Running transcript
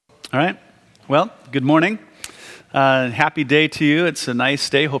All right. Well, good morning. Happy day to you. It's a nice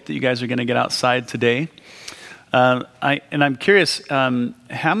day. Hope that you guys are going to get outside today. I'm curious,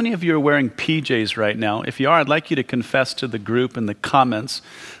 how many of you are wearing PJs right now? If you are, I'd like you to confess to the group in the comments.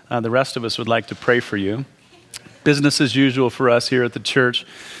 The rest of us would like to pray for you. Business as usual for us here at the church,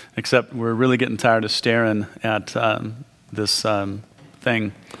 except we're really getting tired of staring at this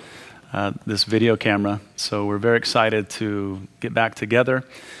thing, this video camera. So we're very excited to get back together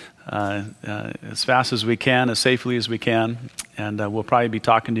as fast as we can, as safely as we can. And we'll probably be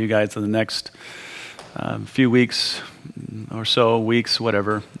talking to you guys in the next few weeks or so,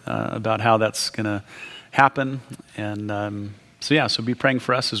 whatever, about how that's going to happen. And so be praying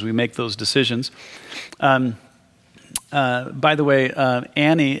for us as we make those decisions. By the way,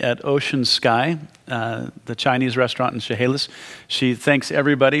 Annie at Ocean Sky, the Chinese restaurant in Chehalis, she thanks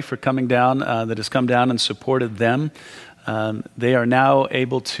everybody for coming down, that has come down and supported them. They are now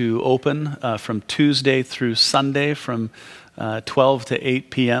able to open from Tuesday through Sunday from 12 to 8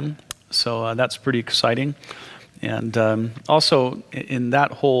 p.m., so that's pretty exciting. And also in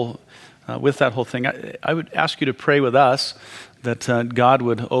that whole, with that whole thing, I would ask you to pray with us that God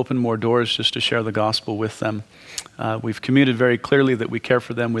would open more doors just to share the gospel with them. We've communicated very clearly that we care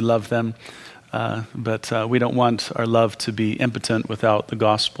for them, we love them, but we don't want our love to be impotent without the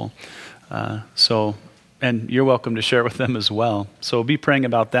gospel. And you're welcome to share with them as well. So be praying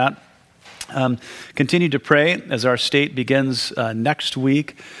about that. Continue to pray as our state begins next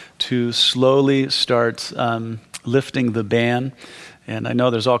week to slowly start lifting the ban. And I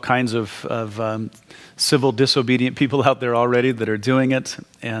know there's all kinds of civil disobedient people out there already that are doing it.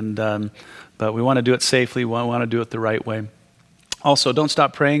 But we want to do it safely. We want to do it the right way. Also, don't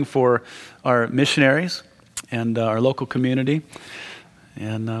stop praying for our missionaries and our local community.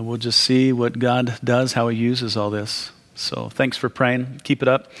 And we'll just see what God does, how he uses all this. So thanks for praying. Keep it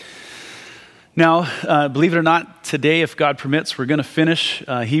up. Now, believe it or not, today, if God permits, we're going to finish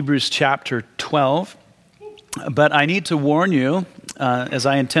Hebrews chapter 12. But I need to warn you, as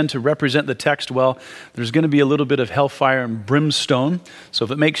I intend to represent the text well, there's going to be a little bit of hellfire and brimstone. So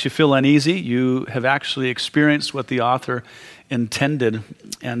if it makes you feel uneasy, you have actually experienced what the author intended.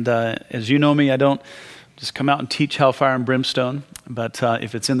 And as you know me, I don't just come out and teach hellfire and brimstone. But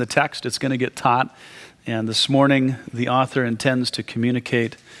if it's in the text, it's going to get taught. And this morning, the author intends to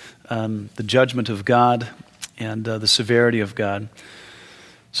communicate the judgment of God and the severity of God.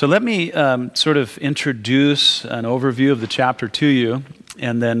 So let me sort of introduce an overview of the chapter to you,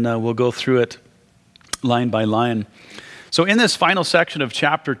 and then we'll go through it line by line. So in this final section of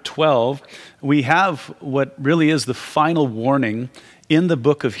chapter 12, we have what really is the final warning in the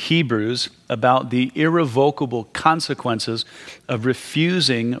book of Hebrews about the irrevocable consequences of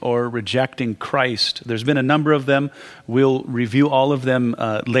refusing or rejecting Christ. There's been a number of them. We'll review all of them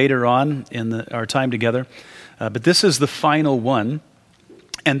later on in our time together. But this is the final one.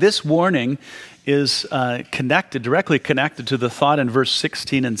 And this warning is directly connected to the thought in verse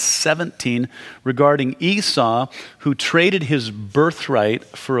 16 and 17 regarding Esau, who traded his birthright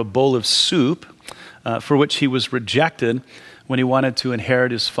for a bowl of soup, for which he was rejected when he wanted to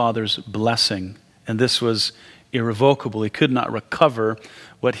inherit his father's blessing. And this was irrevocable. He could not recover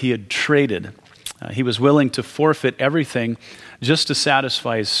what he had traded. He was willing to forfeit everything just to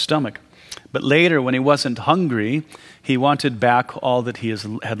satisfy his stomach. But later, when he wasn't hungry, he wanted back all that he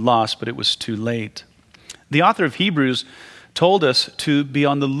had lost, but it was too late. The author of Hebrews told us to be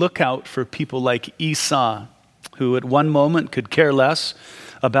on the lookout for people like Esau, who at one moment could care less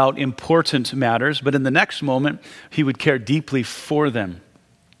about important matters, but in the next moment, he would care deeply for them.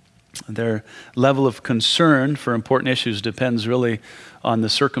 Their level of concern for important issues depends really on the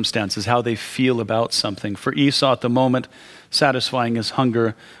circumstances, how they feel about something. For Esau at the moment, satisfying his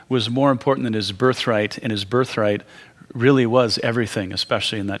hunger was more important than his birthright, and his birthright really was everything,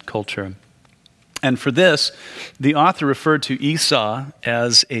 especially in that culture. And for this, the author referred to Esau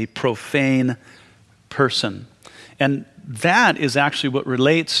as a profane person. And that is actually what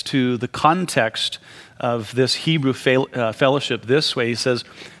relates to the context of this Hebrew fellowship this way. He says,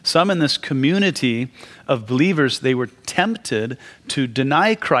 some in this community of believers, they were tempted to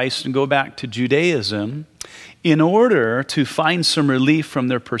deny Christ and go back to Judaism in order to find some relief from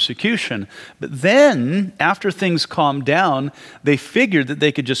their persecution. But then, after things calmed down, they figured that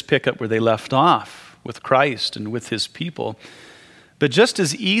they could just pick up where they left off with Christ and with his people. But just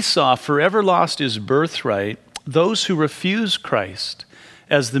as Esau forever lost his birthright, those who refuse Christ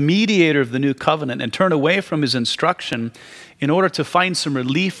as the mediator of the new covenant and turn away from his instruction in order to find some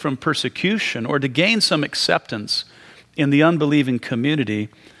relief from persecution or to gain some acceptance in the unbelieving community,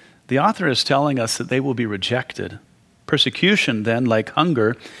 the author is telling us that they will be rejected. Persecution then, like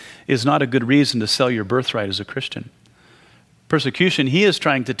hunger, is not a good reason to sell your birthright as a Christian. Persecution, he is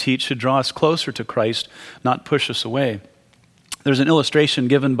trying to teach, should draw us closer to Christ, not push us away. There's an illustration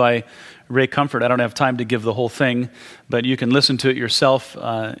given by Ray Comfort. I don't have time to give the whole thing, but you can listen to it yourself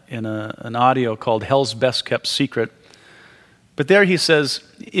in an audio called Hell's Best Kept Secret. But there he says,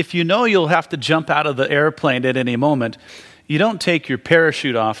 if you know you'll have to jump out of the airplane at any moment, you don't take your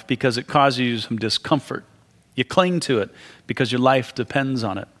parachute off because it causes you some discomfort. You cling to it because your life depends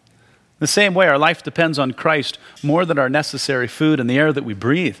on it. The same way, our life depends on Christ more than our necessary food and the air that we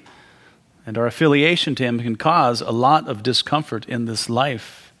breathe. And our affiliation to him can cause a lot of discomfort in this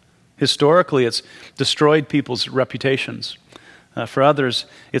life. Historically, it's destroyed people's reputations. For others,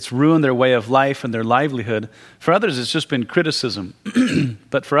 it's ruined their way of life and their livelihood. For others, it's just been criticism.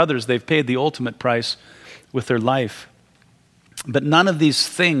 But for others, they've paid the ultimate price with their life. But none of these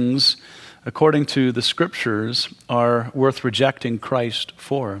things, according to the Scriptures, are worth rejecting Christ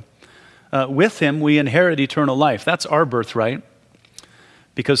for. With him, we inherit eternal life. That's our birthright.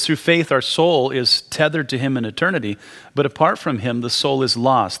 Because through faith, our soul is tethered to him in eternity. But apart from him, the soul is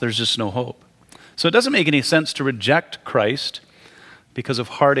lost. There's just no hope. So it doesn't make any sense to reject Christ because of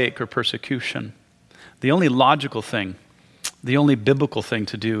heartache or persecution. The only logical thing, the only biblical thing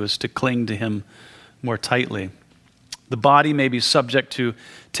to do is to cling to him more tightly. The body may be subject to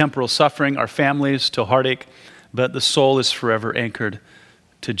temporal suffering, our families to heartache, but the soul is forever anchored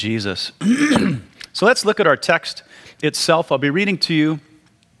to Jesus. So let's look at our text itself. I'll be reading to you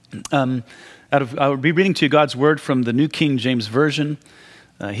God's word from the New King James Version.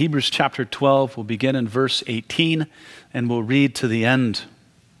 Hebrews chapter 12, we'll begin in verse 18, and we'll read to the end.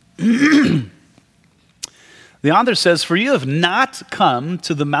 The author says, "For you have not come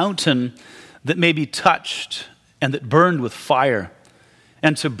to the mountain that may be touched and that burned with fire,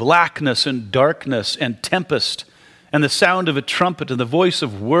 and to blackness and darkness and tempest, and the sound of a trumpet and the voice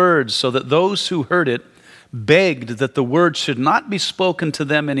of words, so that those who heard it begged that the word should not be spoken to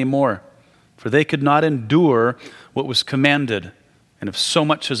them anymore, for they could not endure what was commanded. And if so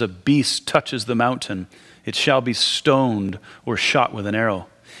much as a beast touches the mountain, it shall be stoned or shot with an arrow.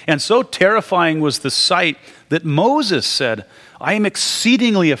 And so terrifying was the sight that Moses said, 'I am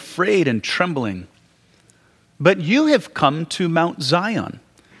exceedingly afraid and trembling.' But you have come to Mount Zion,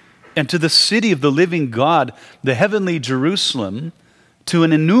 and to the city of the living God, the heavenly Jerusalem, to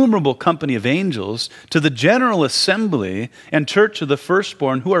an innumerable company of angels, to the general assembly and church of the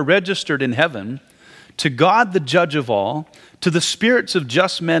firstborn who are registered in heaven, to God the judge of all, to the spirits of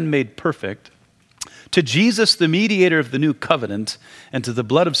just men made perfect, to Jesus the mediator of the new covenant, and to the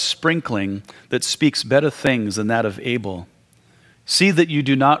blood of sprinkling that speaks better things than that of Abel. See that you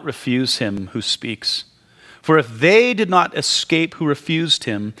do not refuse him who speaks. For if they did not escape who refused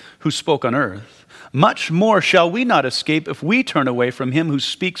him who spoke on earth, much more shall we not escape if we turn away from him who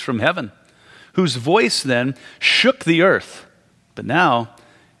speaks from heaven, whose voice then shook the earth. But now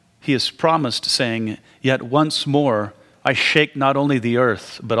he has promised, saying, 'Yet once more I shake not only the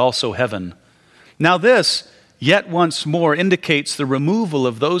earth, but also heaven.' Now this, 'yet once more,' indicates the removal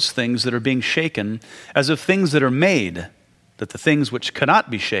of those things that are being shaken, as of things that are made, that the things which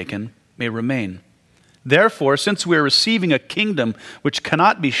cannot be shaken may remain. Therefore, since we are receiving a kingdom which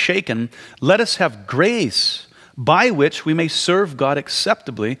cannot be shaken, let us have grace by which we may serve God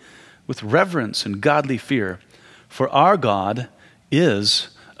acceptably with reverence and godly fear. For our God is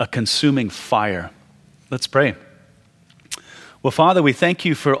a consuming fire." Let's pray. Well, Father, we thank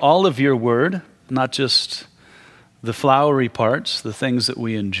you for all of your word, not just the flowery parts, the things that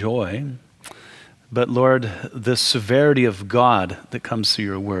we enjoy, but Lord, the severity of God that comes through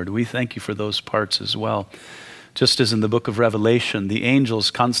your word. We thank you for those parts as well. Just as in the book of Revelation, the angels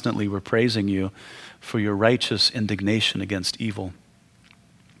constantly were praising you for your righteous indignation against evil.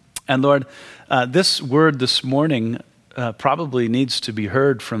 And Lord, this word this morning probably needs to be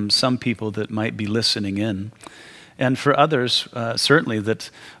heard from some people that might be listening in. And for others, certainly, that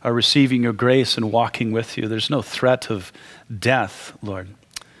are receiving your grace and walking with you. There's no threat of death, Lord.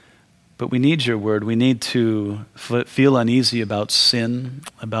 But we need your word. We need to feel uneasy about sin,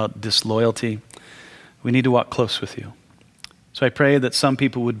 about disloyalty. We need to walk close with you. So I pray that some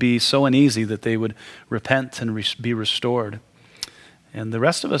people would be so uneasy that they would repent and be restored. And the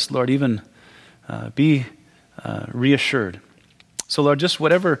rest of us, Lord, even be reassured. So Lord, just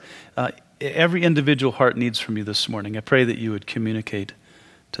whatever every individual heart needs from you this morning, I pray that you would communicate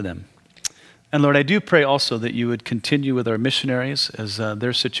to them. And Lord, I do pray also that you would continue with our missionaries as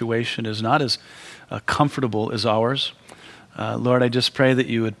their situation is not as comfortable as ours. Lord, I just pray that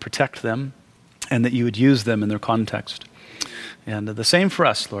you would protect them and that you would use them in their context. And the same for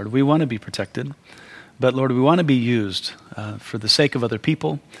us, Lord. We want to be protected, But Lord, we want to be used for the sake of other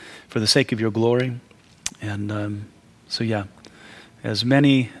people, for the sake of your glory. And as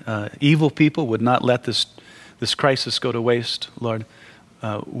many evil people would not let this crisis go to waste, Lord,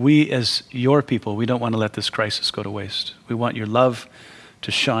 we as your people, we don't want to let this crisis go to waste. We want your love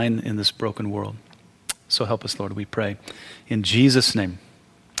to shine in this broken world. So help us, Lord, we pray. In Jesus' name,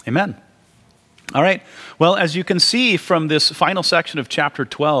 amen. All right. Well, as you can see from this final section of chapter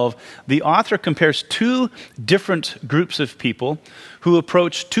 12, the author compares two different groups of people who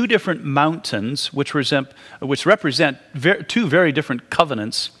approach two different mountains, which represent two very different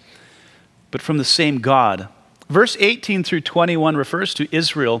covenants, but from the same God. Verse 18 through 21 refers to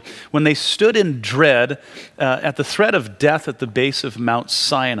Israel when they stood in dread at the threat of death at the base of Mount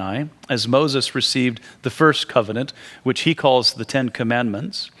Sinai, as Moses received the first covenant, which he calls the Ten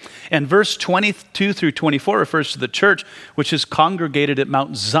Commandments. And verse 22 through 24 refers to the church, which is congregated at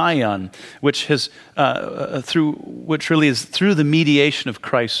Mount Zion, which really is through the mediation of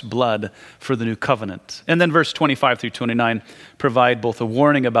Christ's blood for the new covenant. And then verse 25 through 29 provide both a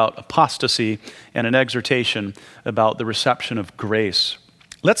warning about apostasy and an exhortation about the reception of grace.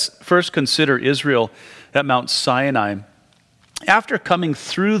 Let's first consider Israel at Mount Sinai. After coming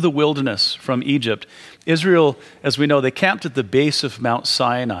through the wilderness from Egypt, Israel, as we know, they camped at the base of Mount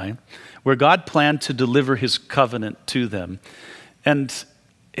Sinai, where God planned to deliver his covenant to them. And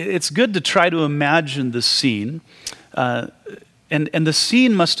it's good to try to imagine the scene. And the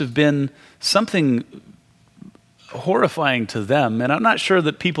scene must have been something horrifying to them. And I'm not sure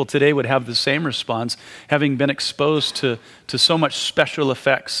that people today would have the same response, having been exposed to so much special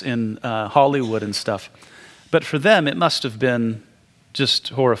effects in Hollywood and stuff. But for them, it must have been just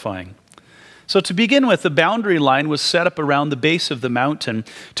horrifying. So to begin with, the boundary line was set up around the base of the mountain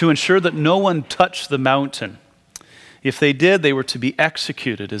to ensure that no one touched the mountain. If they did, they were to be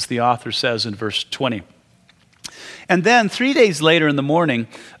executed, as the author says in verse 20. And then 3 days later in the morning,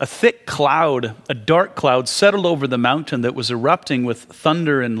 a thick cloud, a dark cloud, settled over the mountain that was erupting with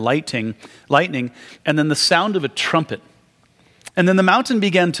thunder and lightning, and then the sound of a trumpet. And then the mountain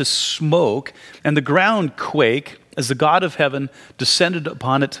began to smoke, and the ground quake as the God of heaven descended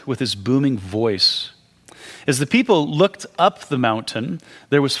upon it with his booming voice. As the people looked up the mountain,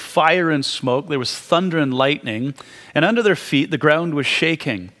 there was fire and smoke, there was thunder and lightning, and under their feet the ground was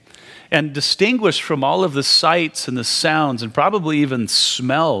shaking. And distinguished from all of the sights and the sounds, and probably even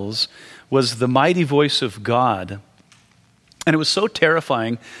smells, was the mighty voice of God. And it was so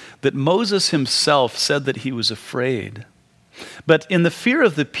terrifying that Moses himself said that he was afraid. But in the fear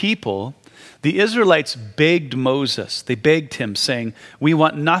of the people, the Israelites begged Moses. They begged him, saying, "We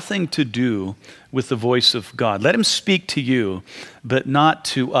want nothing to do with the voice of God. Let him speak to you, but not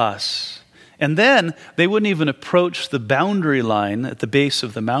to us." And then they wouldn't even approach the boundary line at the base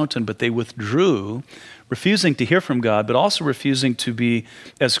of the mountain, but they withdrew, refusing to hear from God, but also refusing to be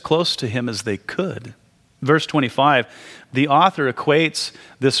as close to him as they could. Verse 25, the author equates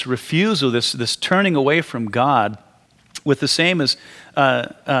this refusal, this turning away from God, with the same as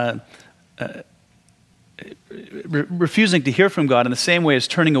refusing to hear from God in the same way as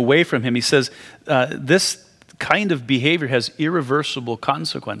turning away from him. He says this kind of behavior has irreversible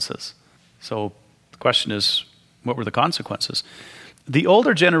consequences. So the question is, what were the consequences? The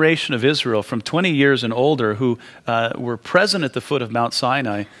older generation of Israel, from 20 years and older, who were present at the foot of Mount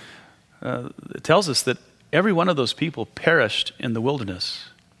Sinai, it tells us that every one of those people perished in the wilderness.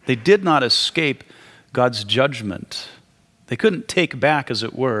 They did not escape God's judgment. They couldn't take back, as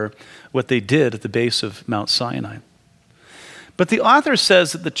it were, what they did at the base of Mount Sinai. But the author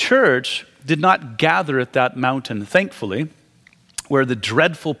says that the church did not gather at that mountain, thankfully, where the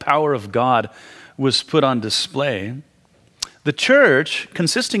dreadful power of God was put on display. The church,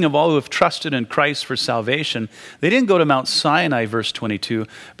 consisting of all who have trusted in Christ for salvation, they didn't go to Mount Sinai, verse 22,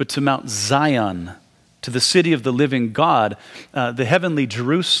 but to Mount Zion, to the city of the living God, the heavenly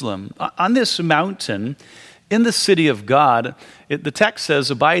Jerusalem. On this mountain, in the city of God, the text says,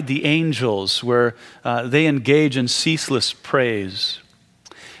 abide the angels, where they engage in ceaseless praise.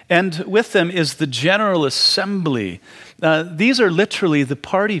 And with them is the general assembly. These are literally the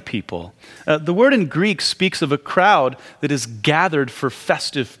party people. The word in Greek speaks of a crowd that is gathered for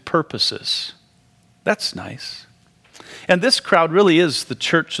festive purposes. That's nice. And this crowd really is the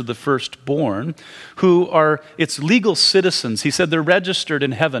church of the firstborn, who are its legal citizens. He said they're registered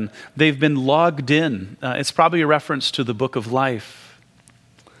in heaven. They've been logged in. It's probably a reference to the book of life.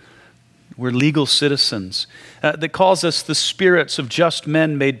 We're legal citizens. That calls us the spirits of just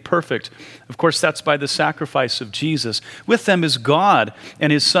men made perfect. Of course, that's by the sacrifice of Jesus. With them is God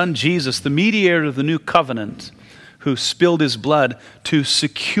and his son Jesus, the mediator of the new covenant, who spilled his blood to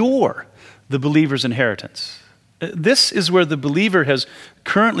secure the believer's inheritance. This is where the believer has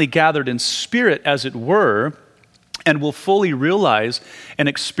currently gathered in spirit, as it were, and will fully realize and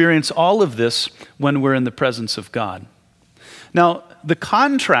experience all of this when we're in the presence of God. Now, the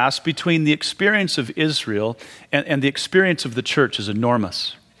contrast between the experience of Israel and the experience of the church is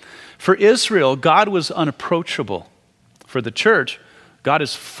enormous. For Israel, God was unapproachable. For the church, God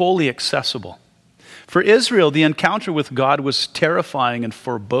is fully accessible. For Israel, the encounter with God was terrifying and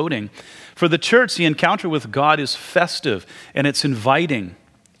foreboding. For the church, the encounter with God is festive and it's inviting.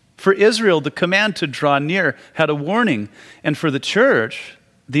 For Israel, the command to draw near had a warning. And for the church,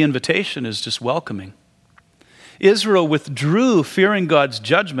 the invitation is just welcoming. Israel withdrew, fearing God's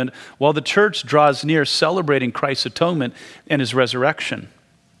judgment, while the church draws near, celebrating Christ's atonement and his resurrection.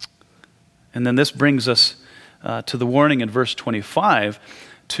 And then this brings us to the warning in verse 25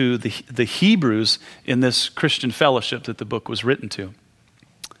 to the Hebrews in this Christian fellowship that the book was written to.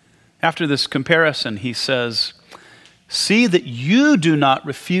 After this comparison, he says, "See that you do not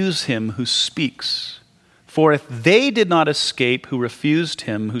refuse him who speaks. For if they did not escape who refused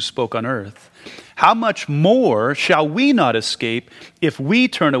him who spoke on earth, how much more shall we not escape if we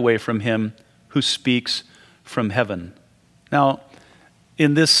turn away from him who speaks from heaven?" Now,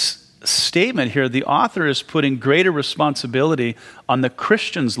 in this statement here, the author is putting greater responsibility on the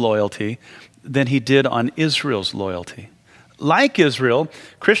Christian's loyalty than he did on Israel's loyalty. Like Israel,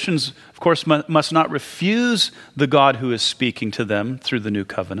 Christians, of course, must not refuse the God who is speaking to them through the new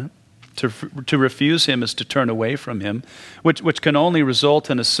covenant. To refuse him is to turn away from him, which can only result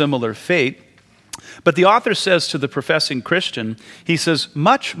in a similar fate. But the author says to the professing Christian, he says,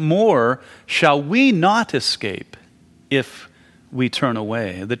 "Much more shall we not escape if we turn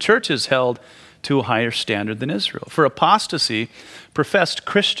away." The church is held to a higher standard than Israel. For apostasy, professed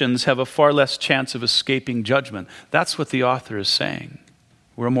Christians have a far less chance of escaping judgment. That's what the author is saying.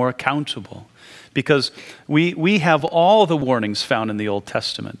 We're more accountable because we have all the warnings found in the Old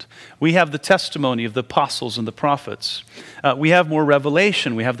Testament. We have the testimony of the apostles and the prophets. We have more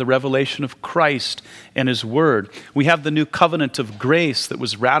revelation. We have the revelation of Christ and his word. We have the new covenant of grace that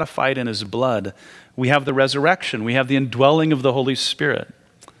was ratified in his blood. We have the resurrection. We have the indwelling of the Holy Spirit.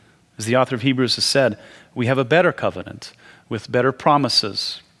 As the author of Hebrews has said, we have a better covenant with better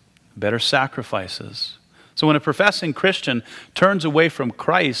promises, better sacrifices. So when a professing Christian turns away from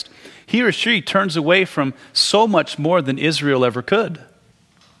Christ, he or she turns away from so much more than Israel ever could,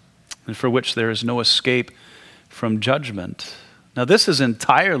 and for which there is no escape from judgment. Now, this is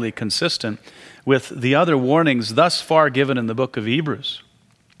entirely consistent with the other warnings thus far given in the book of Hebrews.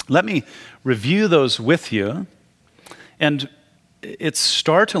 Let me review those with you. And it's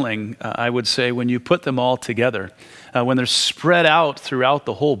startling, I would say, when you put them all together. When they're spread out throughout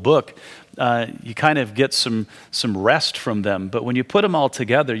the whole book, you kind of get some rest from them. But when you put them all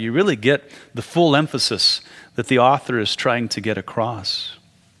together, you really get the full emphasis that the author is trying to get across.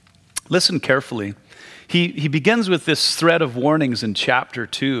 Listen carefully. He begins with this thread of warnings in chapter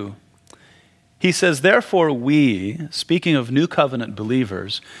 2. He says, "Therefore we," speaking of new covenant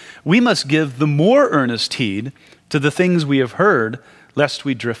believers, "we must give the more earnest heed to the things we have heard, lest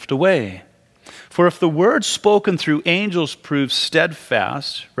we drift away. For if the word spoken through angels proves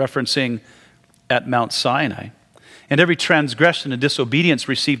steadfast," referencing at Mount Sinai, "and every transgression and disobedience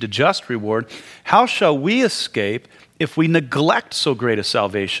received a just reward, how shall we escape if we neglect so great a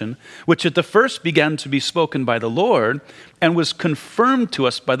salvation, which at the first began to be spoken by the Lord, and was confirmed to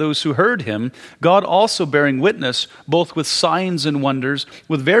us by those who heard him, God also bearing witness, both with signs and wonders,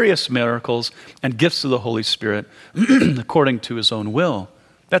 with various miracles and gifts of the Holy Spirit, according to his own will."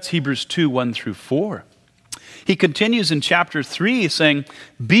 That's Hebrews 2, 1 through 4. He continues in chapter 3 saying,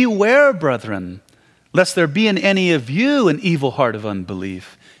 "Beware, brethren, lest there be in any of you an evil heart of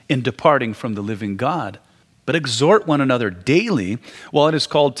unbelief in departing from the living God. But exhort one another daily, while it is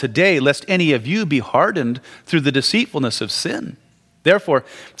called today, lest any of you be hardened through the deceitfulness of sin. Therefore,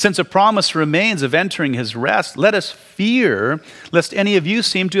 since a promise remains of entering his rest, let us fear, lest any of you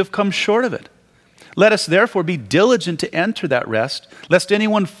seem to have come short of it. Let us therefore be diligent to enter that rest, lest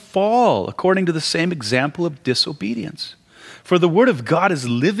anyone fall according to the same example of disobedience. For the word of God is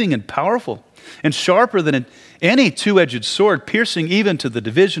living and powerful, and sharper than any two-edged sword, piercing even to the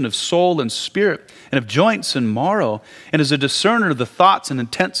division of soul and spirit, and of joints and marrow, and is a discerner of the thoughts and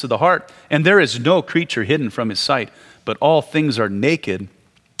intents of the heart. And there is no creature hidden from his sight, but all things are naked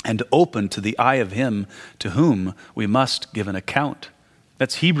and open to the eye of him to whom we must give an account."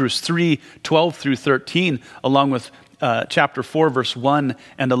 That's Hebrews 3, 12 through 13, along with chapter 4, verse 1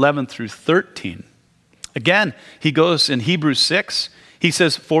 and 11 through 13. Again, he goes in Hebrews 6, he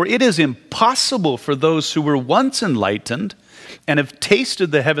says, "For it is impossible for those who were once enlightened and have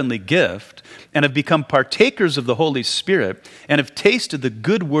tasted the heavenly gift and have become partakers of the Holy Spirit, and have tasted the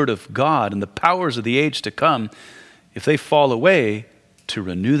good word of God and the powers of the age to come, if they fall away, to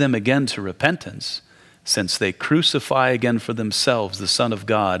renew them again to repentance, since they crucify again for themselves the Son of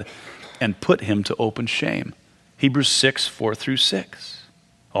God and put him to open shame. Hebrews 6, 4 through 6.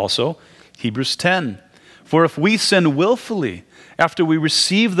 Also, Hebrews 10. For if we sin willfully after we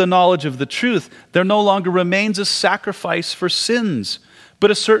receive the knowledge of the truth, there no longer remains a sacrifice for sins, but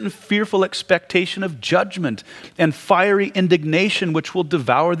a certain fearful expectation of judgment and fiery indignation which will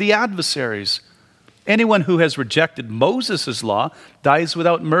devour the adversaries. Anyone who has rejected Moses' law dies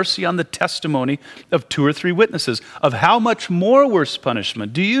without mercy on the testimony of 2 or 3 witnesses. Of how much more worse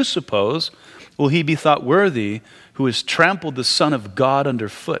punishment, do you suppose, will he be thought worthy who has trampled the Son of God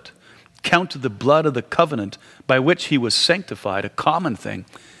underfoot, counted the blood of the covenant by which he was sanctified a common thing,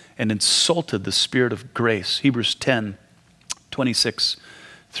 and insulted the Spirit of grace? Hebrews 10, 26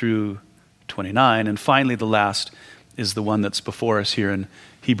 through 29. And finally, the last is the one that's before us here in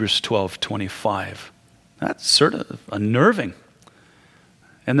Hebrews 12, 25. That's sort of unnerving.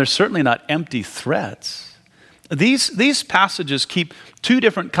 And they're certainly not empty threats. These passages keep 2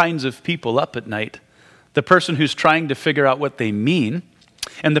 different kinds of people up at night. The person who's trying to figure out what they mean,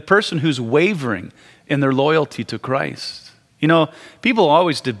 and the person who's wavering in their loyalty to Christ. You know, people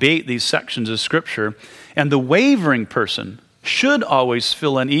always debate these sections of Scripture, and the wavering person should always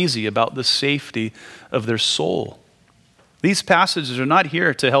feel uneasy about the safety of their soul. These passages are not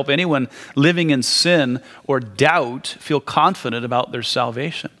here to help anyone living in sin or doubt feel confident about their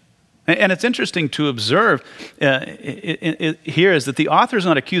salvation. And it's interesting to observe here is that the author is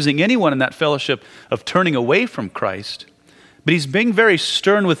not accusing anyone in that fellowship of turning away from Christ, but he's being very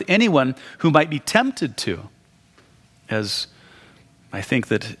stern with anyone who might be tempted to, as I think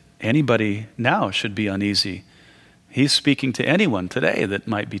that anybody now should be uneasy. He's speaking to anyone today that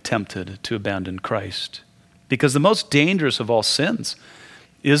might be tempted to abandon Christ. Because the most dangerous of all sins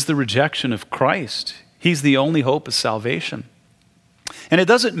is the rejection of Christ. He's the only hope of salvation. And it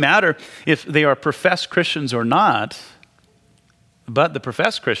doesn't matter if they are professed Christians or not, but the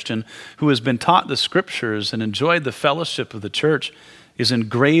professed Christian who has been taught the Scriptures and enjoyed the fellowship of the church is in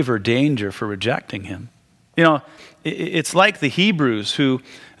graver danger for rejecting him. You know, it's like the Hebrews who,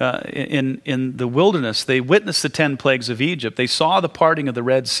 in the wilderness, they witnessed the 10 plagues of Egypt. They saw the parting of the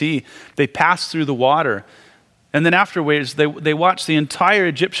Red Sea. They passed through the water. And then afterwards, they watched the entire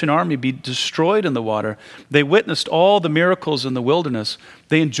Egyptian army be destroyed in the water. They witnessed all the miracles in the wilderness.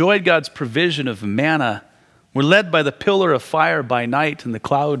 They enjoyed God's provision of manna, were led by the pillar of fire by night and the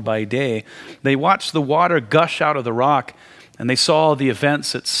cloud by day. They watched the water gush out of the rock, and they saw the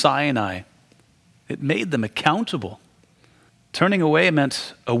events at Sinai. It made them accountable. Turning away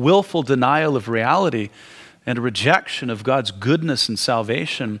meant a willful denial of reality and a rejection of God's goodness and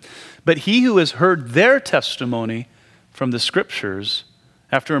salvation. But he who has heard their testimony from the Scriptures,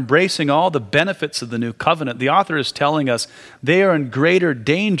 after embracing all the benefits of the new covenant, the author is telling us they are in greater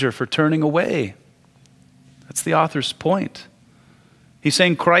danger for turning away. That's the author's point. He's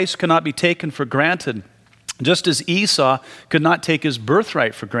saying Christ cannot be taken for granted, just as Esau could not take his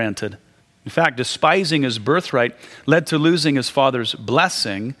birthright for granted. In fact, despising his birthright led to losing his father's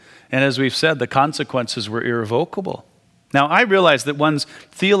blessing, and as we've said, the consequences were irrevocable. Now, I realize that one's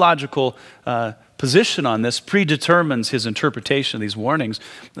theological position on this predetermines his interpretation of these warnings,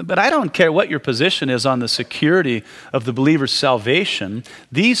 but I don't care what your position is on the security of the believer's salvation.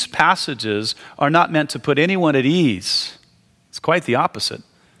 These passages are not meant to put anyone at ease. It's quite the opposite.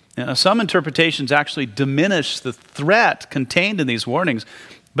 Some interpretations actually diminish the threat contained in these warnings,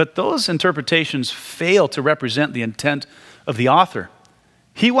 but those interpretations fail to represent the intent of the author.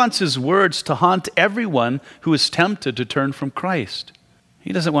 He wants his words to haunt everyone who is tempted to turn from Christ.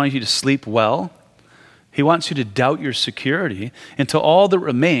 He doesn't want you to sleep well. He wants you to doubt your security until all that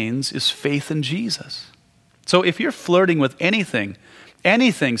remains is faith in Jesus. So if you're flirting with anything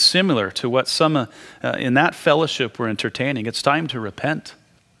similar to what some in that fellowship were entertaining, it's time to repent.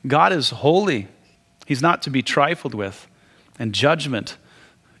 God is holy. He's not to be trifled with. And judgment,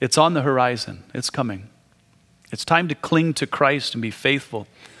 it's on the horizon. It's coming. It's time to cling to Christ and be faithful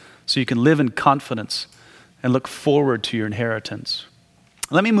so you can live in confidence and look forward to your inheritance.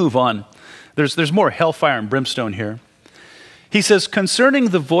 Let me move on. There's more hellfire and brimstone here. He says, concerning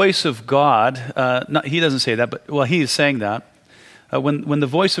the voice of God, he doesn't say that, but he is saying that. When the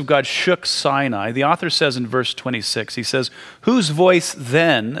voice of God shook Sinai, the author says in verse 26, he says, whose voice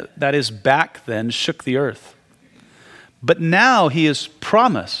then, that is back then, shook the earth? But now he is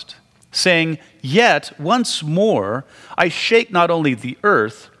promised, saying, yet once more I shake not only the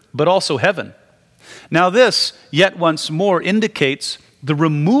earth, but also heaven. Now this, yet once more, indicates the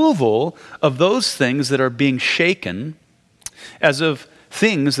removal of those things that are being shaken as of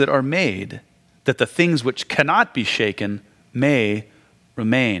things that are made, that the things which cannot be shaken may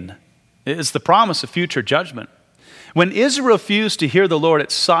remain. It's the promise of future judgment. When Israel refused to hear the Lord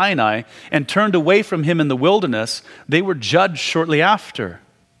at Sinai and turned away from him in the wilderness, they were judged shortly after.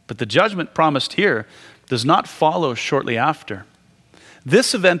 But the judgment promised here does not follow shortly after.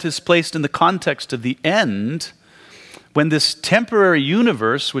 This event is placed in the context of the end, when this temporary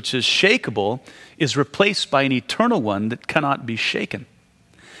universe, which is shakeable, is replaced by an eternal one that cannot be shaken.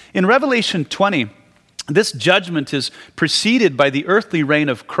 In Revelation 20, this judgment is preceded by the earthly reign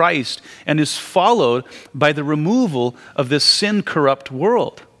of Christ and is followed by the removal of this sin-corrupt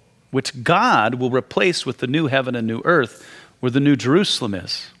world, which God will replace with the new heaven and new earth, where the new Jerusalem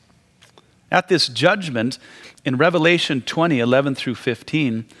is. At this judgment, in Revelation 20, 11 through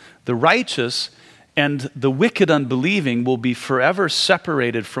 15, the righteous and the wicked unbelieving will be forever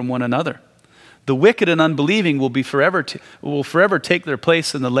separated from one another. The wicked and unbelieving will forever take their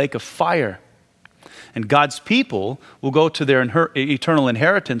place in the lake of fire. And God's people will go to their eternal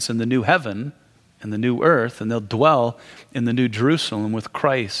inheritance in the new heaven and the new earth, and they'll dwell in the new Jerusalem with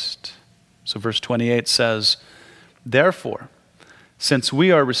Christ. So verse 28 says, "Therefore, since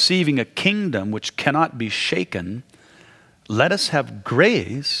we are receiving a kingdom which cannot be shaken, let us have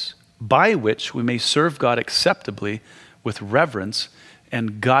grace by which we may serve God acceptably with reverence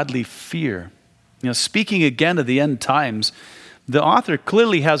and godly fear." Speaking again of the end times, the author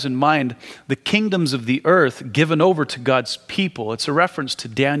clearly has in mind the kingdoms of the earth given over to God's people. It's a reference to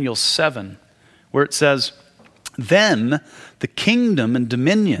Daniel 7, where it says, "Then the kingdom and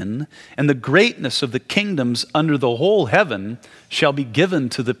dominion and the greatness of the kingdoms under the whole heaven shall be given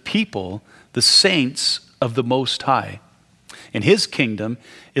to the people, the saints of the Most High. And his kingdom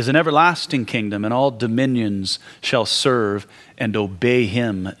is an everlasting kingdom, and all dominions shall serve and obey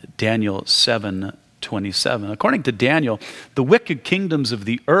him." Daniel 7:27. According to Daniel, the wicked kingdoms of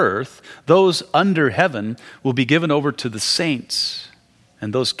the earth, those under heaven, will be given over to the saints,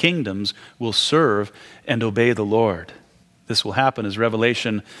 and those kingdoms will serve and obey the Lord. This will happen, as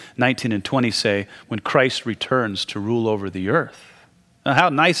Revelation 19 and 20 say, when Christ returns to rule over the earth. Now, how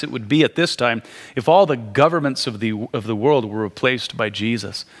nice it would be at this time if all the governments of the world were replaced by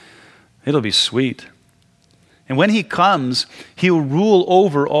Jesus. It'll be sweet. And when he comes, he'll rule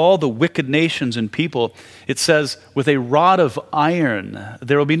over all the wicked nations and people. It says, with a rod of iron.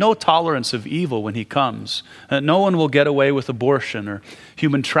 There will be no tolerance of evil when he comes. No one will get away with abortion or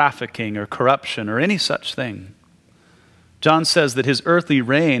human trafficking or corruption or any such thing. John says that his earthly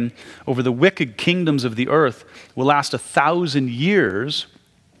reign over the wicked kingdoms of the earth will last 1,000 years,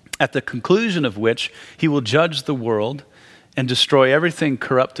 at the conclusion of which he will judge the world and destroy everything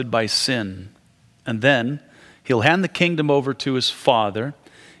corrupted by sin. And then he'll hand the kingdom over to his Father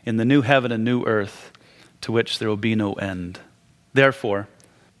in the new heaven and new earth, to which there will be no end. Therefore,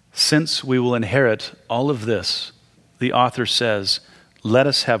 since we will inherit all of this, the author says, let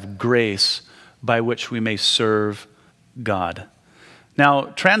us have grace by which we may serve God. Now,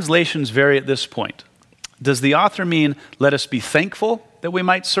 translations vary at this point. Does the author mean, let us be thankful that we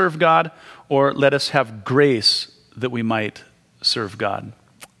might serve God, or let us have grace that we might serve God?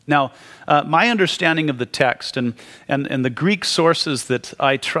 Now, my understanding of the text and the Greek sources that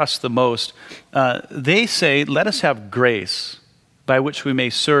I trust the most, they say, let us have grace by which we may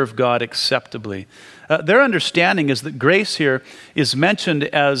serve God acceptably. Their understanding is that grace here is mentioned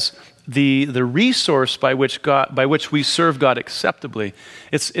as the resource by which we serve God acceptably.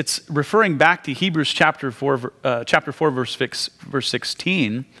 It's referring back to Hebrews chapter 4 verse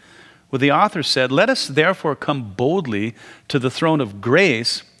 16, where the author said, "Let us therefore come boldly to the throne of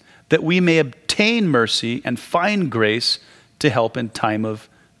grace, that we may obtain mercy and find grace to help in time of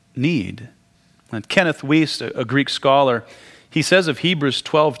need." And Kenneth Wuest, a Greek scholar, he says of Hebrews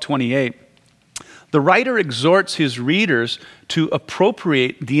 12:28, the writer exhorts his readers to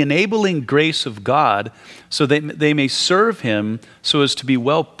appropriate the enabling grace of God so that they may serve him so as to be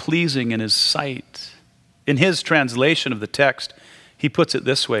well-pleasing in his sight. In his translation of the text, he puts it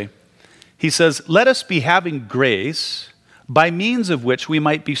this way. He says, "Let us be having grace by means of which we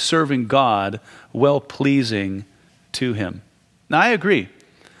might be serving God well-pleasing to him." Now, I agree.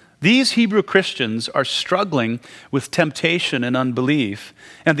 These Hebrew Christians are struggling with temptation and unbelief,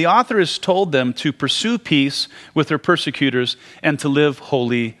 and the author has told them to pursue peace with their persecutors and to live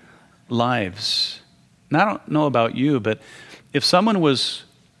holy lives. Now, I don't know about you, but if someone was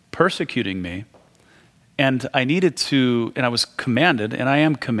persecuting me and I was commanded, and I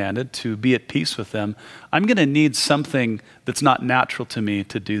am commanded to be at peace with them, I'm going to need something that's not natural to me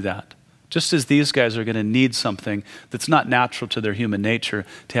to do that. Just as these guys are going to need something that's not natural to their human nature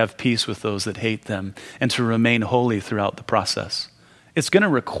to have peace with those that hate them and to remain holy throughout the process. It's going to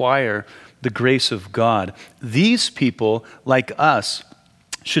require the grace of God. These people, like us,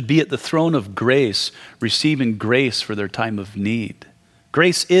 should be at the throne of grace, receiving grace for their time of need.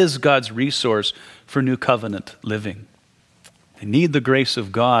 Grace is God's resource for new covenant living. They need the grace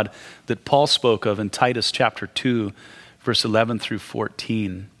of God that Paul spoke of in Titus chapter 2, verse 11 through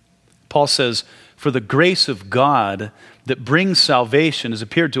 14. Paul says, "For the grace of God that brings salvation has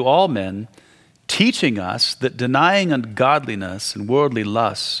appeared to all men, teaching us that denying ungodliness and worldly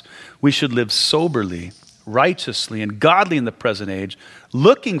lusts, we should live soberly, righteously, and godly in the present age,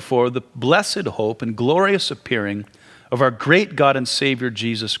 looking for the blessed hope and glorious appearing of our great God and Savior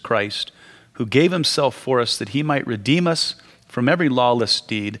Jesus Christ, who gave himself for us that he might redeem us from every lawless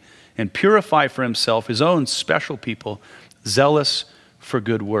deed and purify for himself his own special people, zealous for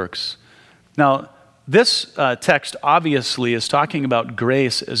good works." Now, this text obviously is talking about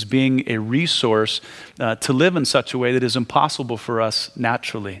grace as being a resource to live in such a way that is impossible for us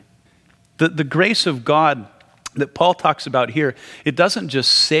naturally. The grace of God that Paul talks about here, it doesn't just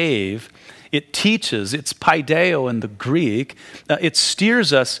save, it teaches. It's paideo in the Greek. It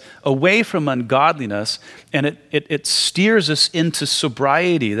steers us away from ungodliness, and it steers us into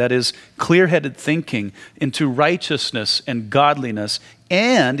sobriety, that is clear-headed thinking, into righteousness and godliness,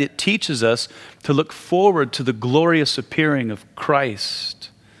 and it teaches us to look forward to the glorious appearing of Christ.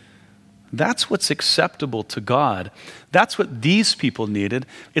 That's what's acceptable to God. That's what these people needed.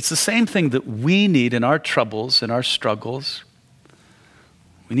 It's the same thing that we need in our troubles and our struggles.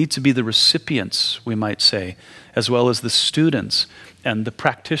 We need to be the recipients, we might say, as well as the students and the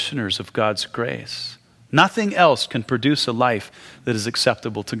practitioners of God's grace. Nothing else can produce a life that is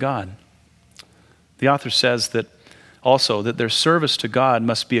acceptable to God. The author says that also that their service to God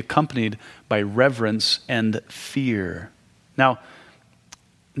must be accompanied by reverence and fear. Now,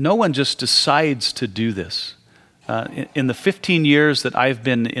 no one just decides to do this. In the 15 years that I've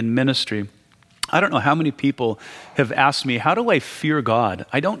been in ministry, I don't know how many people have asked me, how do I fear God?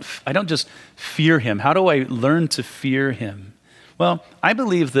 I don't just fear him. How do I learn to fear him? Well, I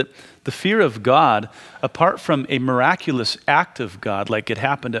believe that the fear of God, apart from a miraculous act of God like it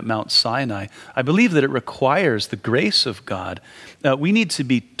happened at Mount Sinai, I believe that it requires the grace of God. We need to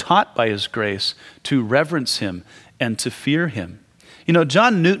be taught by his grace to reverence him and to fear him. You know,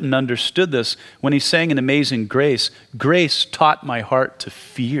 John Newton understood this when he sang in Amazing Grace, "Grace taught my heart to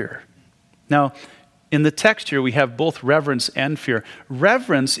fear." Now, in the text here, we have both reverence and fear.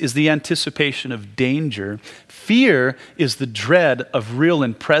 Reverence is the anticipation of danger. Fear is the dread of real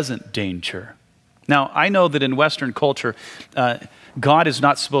and present danger. Now, I know that in Western culture, God is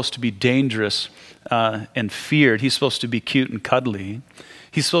not supposed to be dangerous and feared. He's supposed to be cute and cuddly.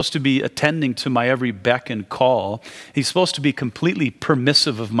 He's supposed to be attending to my every beck and call. He's supposed to be completely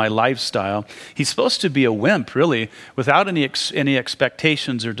permissive of my lifestyle. He's supposed to be a wimp, really, without any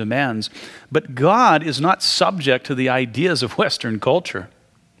expectations or demands. But God is not subject to the ideas of Western culture.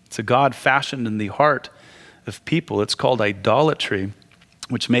 It's a God fashioned in the heart of people. It's called idolatry,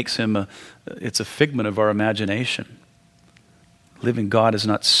 which makes him it's a figment of our imagination. Living God is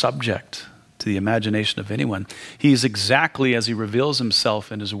not subject to the imagination of anyone. He's exactly as he reveals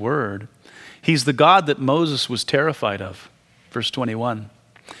himself in his word. He's the God that Moses was terrified of, verse 21.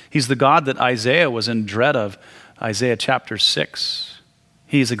 He's the God that Isaiah was in dread of, Isaiah chapter 6.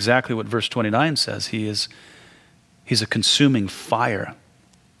 He's exactly what verse 29 says. He's a consuming fire.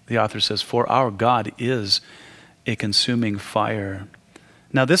 The author says, "For our God is a consuming fire."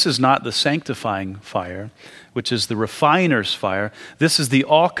 Now, this is not the sanctifying fire, which is the refiner's fire. This is the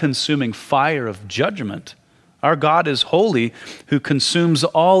all-consuming fire of judgment. Our God is holy, who consumes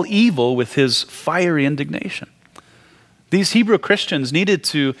all evil with his fiery indignation. These Hebrew Christians needed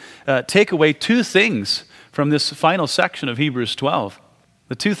to take away two things from this final section of Hebrews 12.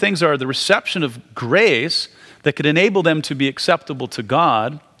 The two things are the reception of grace that could enable them to be acceptable to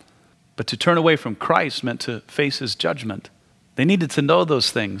God, but to turn away from Christ meant to face his judgment. They needed to know those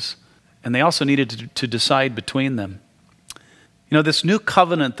things, and they also needed to decide between them. You know, this new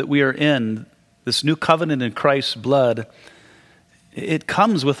covenant that we are in, this new covenant in Christ's blood, it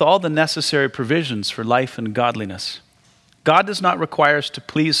comes with all the necessary provisions for life and godliness. God does not require us to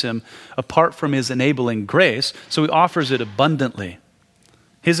please him apart from his enabling grace, so he offers it abundantly.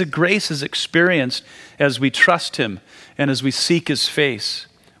 His grace is experienced as we trust him and as we seek his face.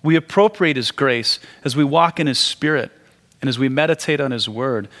 We appropriate his grace as we walk in his spirit and as we meditate on his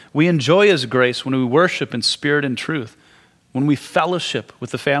word. We enjoy his grace when we worship in spirit and truth, when we fellowship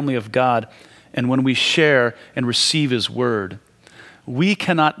with the family of God, and when we share and receive his word. we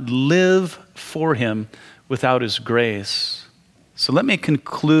cannot live for him without his grace. So let me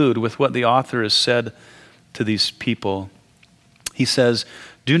conclude with what the author has said to these people. He says,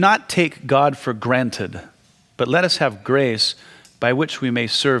 "Do not take God for granted, but let us have grace by which we may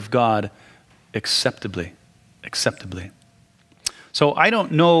serve God acceptably." Acceptably. So I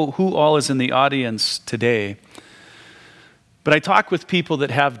don't know who all is in the audience today, but I talk with people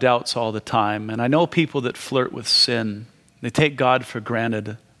that have doubts all the time, and I know people that flirt with sin. They take God for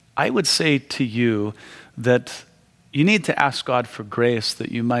granted. I would say to you that you need to ask God for grace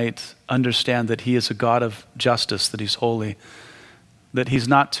that you might understand that he is a God of justice, that he's holy, that he's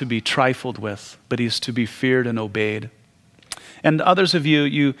not to be trifled with, but he's to be feared and obeyed. And others of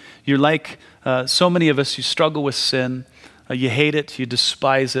you're like so many of us, you struggle with sin. You hate it, you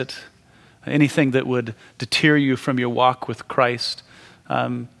despise it, anything that would deter you from your walk with Christ.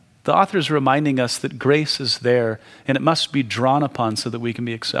 The author is reminding us that grace is there, and it must be drawn upon so that we can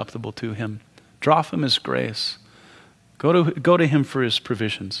be acceptable to him. Draw from his grace. Go to him for his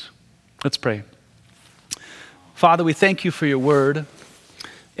provisions. Let's pray. Father, we thank you for your word.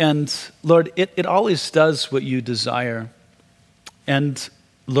 And Lord, it always does what you desire. And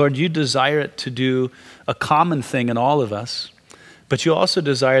Lord, you desire it to do a common thing in all of us, but you also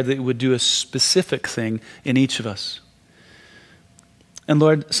desire that it would do a specific thing in each of us. And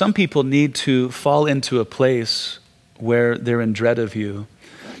Lord, some people need to fall into a place where they're in dread of you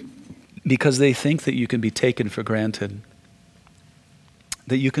because they think that you can be taken for granted,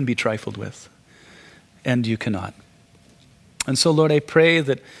 that you can be trifled with, and you cannot. And so, Lord, I pray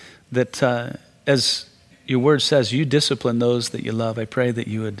that as your word says, you discipline those that you love. I pray that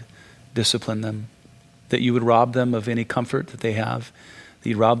you would discipline them, that you would rob them of any comfort that they have, that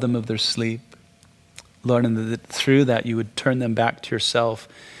you rob them of their sleep. Lord, and that through that you would turn them back to yourself.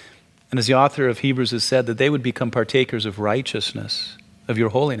 And as the author of Hebrews has said, that they would become partakers of righteousness, of your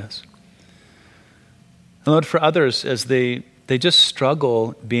holiness. And Lord, for others, as they just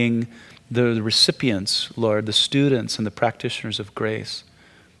struggle being the recipients, Lord, the students and the practitioners of grace,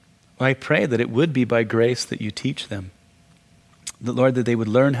 I pray that it would be by grace that you teach them. That, Lord, that they would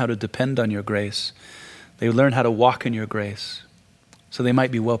learn how to depend on your grace. They would learn how to walk in your grace so they might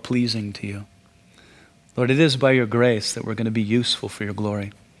be well-pleasing to you. Lord, it is by your grace that we're going to be useful for your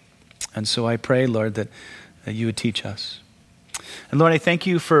glory. And so I pray, Lord, that you would teach us. And Lord, I thank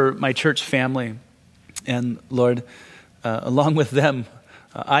you for my church family. And Lord, along with them,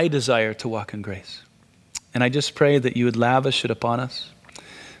 I desire to walk in grace. And I just pray that you would lavish it upon us.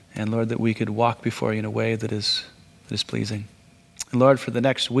 And Lord, that we could walk before you in a way that is pleasing. And Lord, for the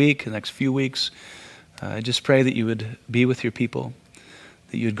next week, the next few weeks, I just pray that you would be with your people,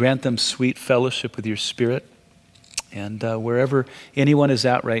 that you would grant them sweet fellowship with your Spirit. And wherever anyone is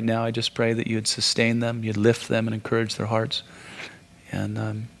at right now, I just pray that you would sustain them, you'd lift them and encourage their hearts.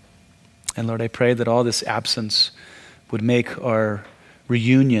 And Lord, I pray that all this absence would make our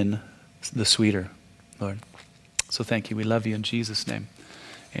reunion the sweeter, Lord. So thank you. We love you in Jesus' name.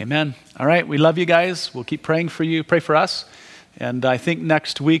 Amen. All right, we love you guys. We'll keep praying for you. Pray for us. And I think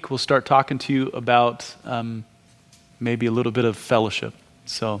next week we'll start talking to you about maybe a little bit of fellowship.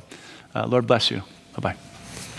 So Lord bless you. Bye-bye.